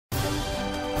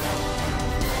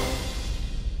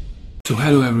So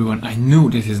hello everyone, I know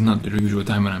this is not the usual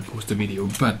time when I post a video,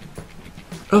 but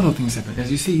a lot of things happen.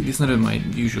 As you see, this is not my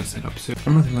usual setup. So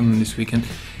I'm not in London this weekend,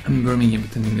 I'm in Birmingham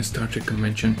attending the Star Trek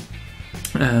convention,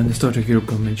 the Star Trek Europe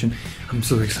convention. I'm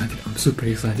so excited, I'm super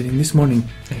excited. And this morning,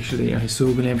 actually, I saw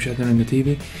William Shatner on the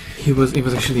TV. He was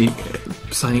actually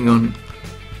signing on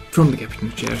from the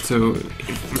captain's chair, so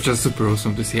it was just super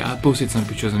awesome to see. I posted some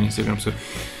pictures on Instagram, so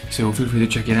feel free to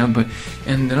check it out.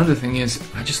 And another thing is,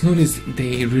 I just noticed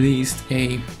they released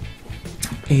a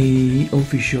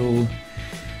official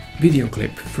video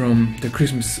clip from the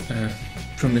Christmas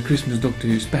Doctor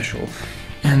Who special,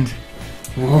 and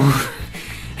whoa,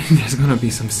 there's gonna be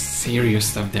some serious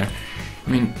stuff there. I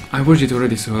mean, I watched it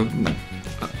already, so I'm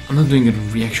not doing a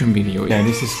reaction video. Yeah,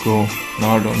 this is cool.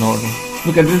 Nardo.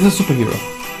 Look at this, a superhero.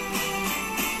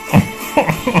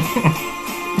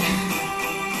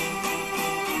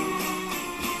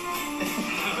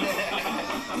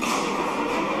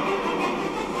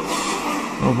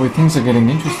 Oh boy, things are getting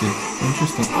interesting.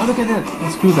 Oh, look at that!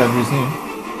 That screwdriver is new.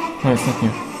 No, it's not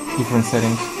new. Different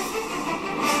settings.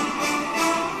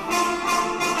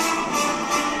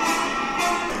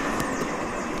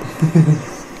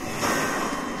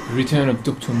 Return of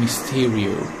Dr.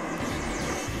 Mysterio.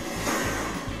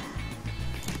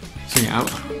 So yeah,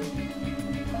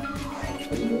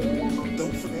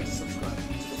 don't forget to subscribe to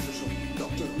the official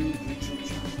Doctor Who YouTube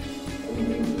channel.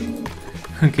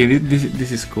 okay,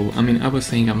 this is cool. I mean, I was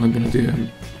saying I'm not gonna do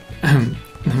a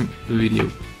video,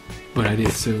 but I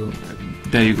did, so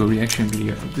there you go, reaction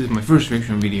video. This is my first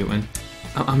reaction video, and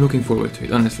I'm looking forward to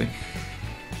it, honestly.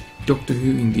 Doctor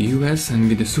Who in the US, and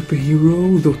with the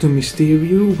superhero, Dr.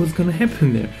 Mysterio, what's gonna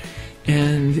happen there?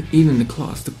 And even the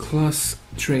class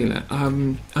trailer.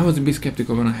 I was a bit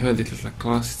skeptical when I heard it was like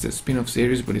Class. It's a spin-off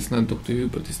series, but it's not Doctor Who,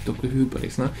 but it's Doctor Who, but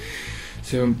it's not.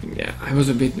 So yeah, I was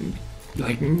a bit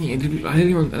like, I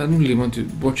don't really want to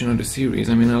watch another series.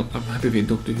 I mean, I'm happy with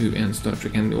Doctor Who and Star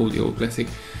Trek and all the old classic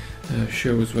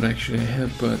shows what actually I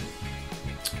have, but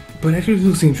actually it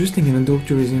looks interesting, and the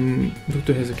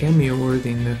Doctor has a cameo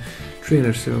already in the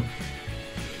trailer, so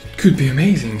it could be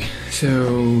amazing.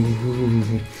 So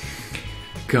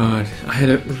God, I had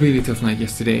a really tough night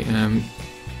yesterday.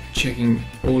 Checking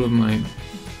all of my,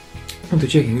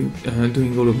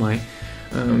 doing all of my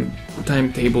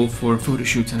timetable for photo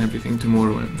shoots and everything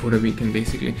tomorrow and for the weekend,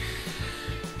 basically.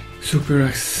 Super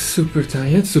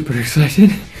tired, super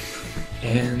excited,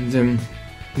 and I'm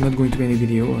not going to be any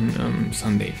video on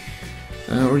Sunday.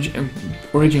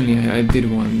 Originally I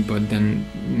did one, but then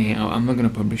yeah, I'm not gonna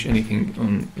publish anything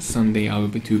on Sunday. I will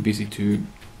be too busy to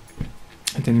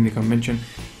attending the convention.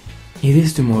 It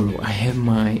is tomorrow. I have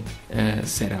my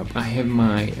setup. I have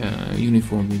my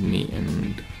uniform with me,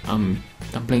 and I'm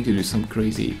planning to do some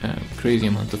crazy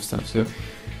amount of stuff. So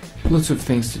lots of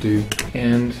things to do,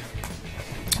 and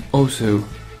also,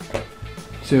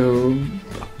 so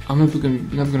I'm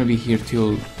not gonna be here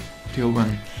till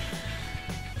when.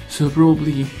 So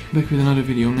probably back with another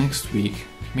video next week,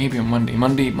 maybe on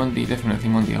Monday, definitely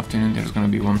Monday afternoon. There's gonna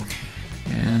be one.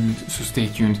 And so stay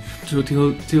tuned. So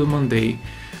till Monday,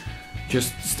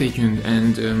 just stay tuned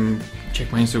and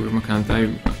check my Instagram account.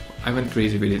 I went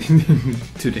crazy with it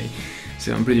today,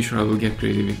 so I'm pretty sure I will get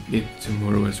crazy with it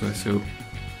tomorrow as well. So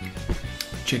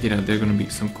check it out. There's gonna be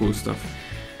some cool stuff.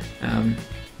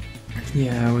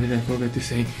 Yeah, what did I forget to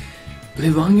say?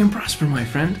 Live long and prosper, my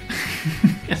friend.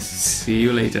 See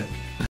you later.